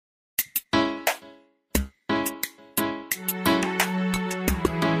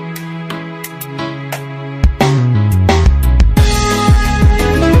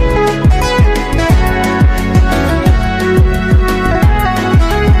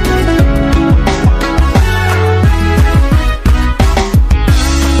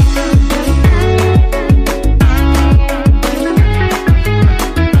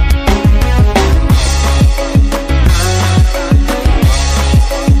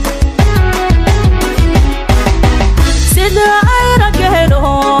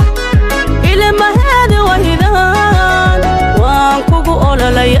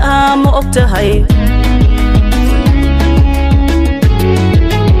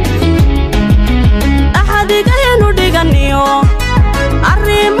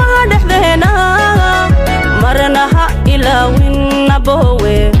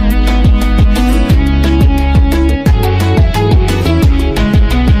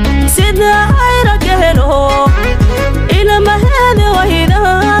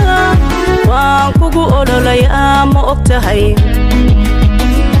ogtahay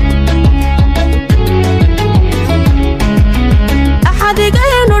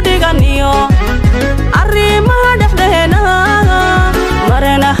axadigaynu dhiganiyo arrimaha dhexdeena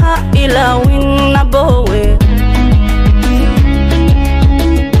maranaha ilaawinna bowe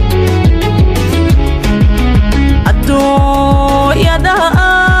adduunyada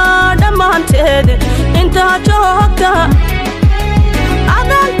dhammaanteed intaa joogta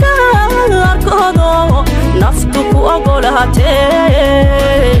adanka arkoodo naftu ku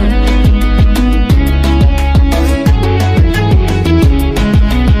ogolaatee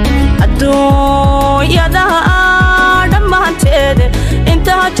adduunyada dhammaanteed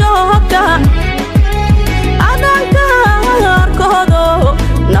intaa joogta adanka arkoodo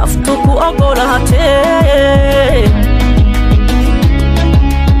naftu ku ogolaatee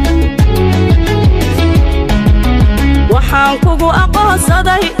waxaan kugu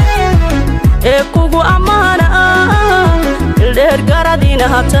aqoonsaday ee kugu ammaana ildheer garadina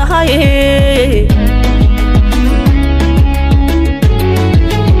tahay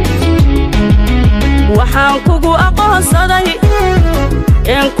waxaan kugu aqoonsaday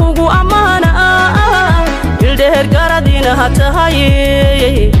ee kugu ammaana ildheer garadina tahay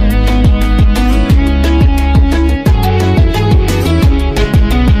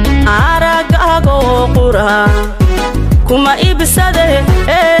aragaago qura kuma ibsade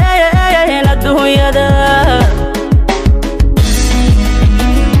adduunyada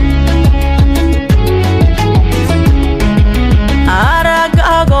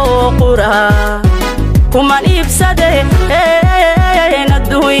aragaago qura kuma ibsade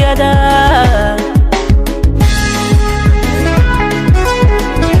adduunyada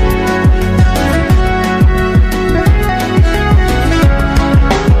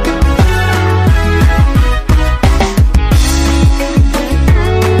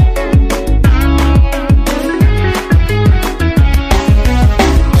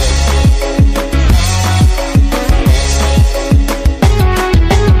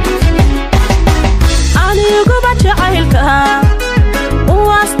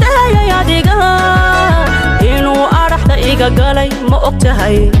inuu araxda iga galay ma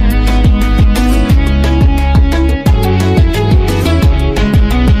ogtahay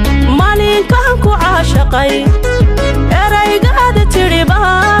maalinkaan ku caashaqay eraygaada tidhiba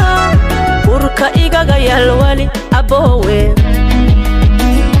urka igaga yaal wali aboowe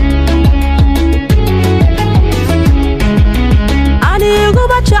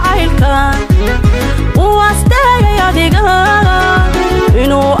aniguba jacaylka uwasteeyay adiga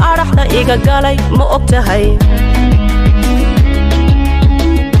inuu araxda iga galay ma ogtahay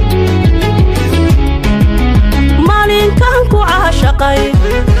maalinkaan ku caashaqay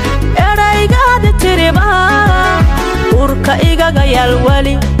eraygaada tiriba urka igaga yaal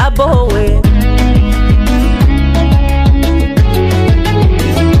wali aboowe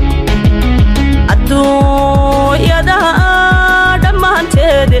adduunyada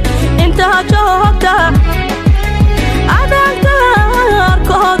dhammaanteed intaa joogta adanka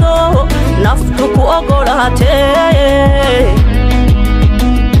arkoodo naftu ku ogolaatee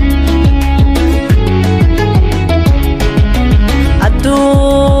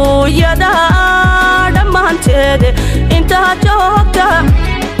adduunyada dhammaanteed intaa joogta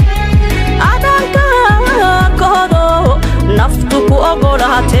adanka arkoodo naftu ku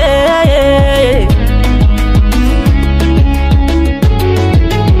ogolaatee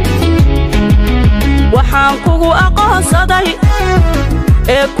waxaan kugu aqoonsaday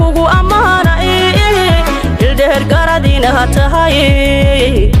ee kugu ammaana ildheer garadina tahay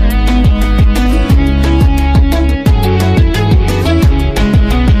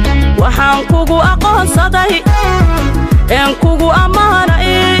waxaan kugu aqoonsaday ee kugu ammaana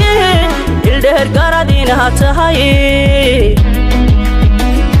ildheer garadina tahay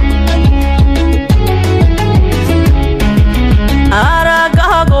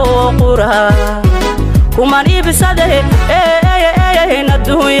aragaago qura kuma ibsade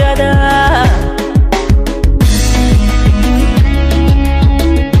adduunyada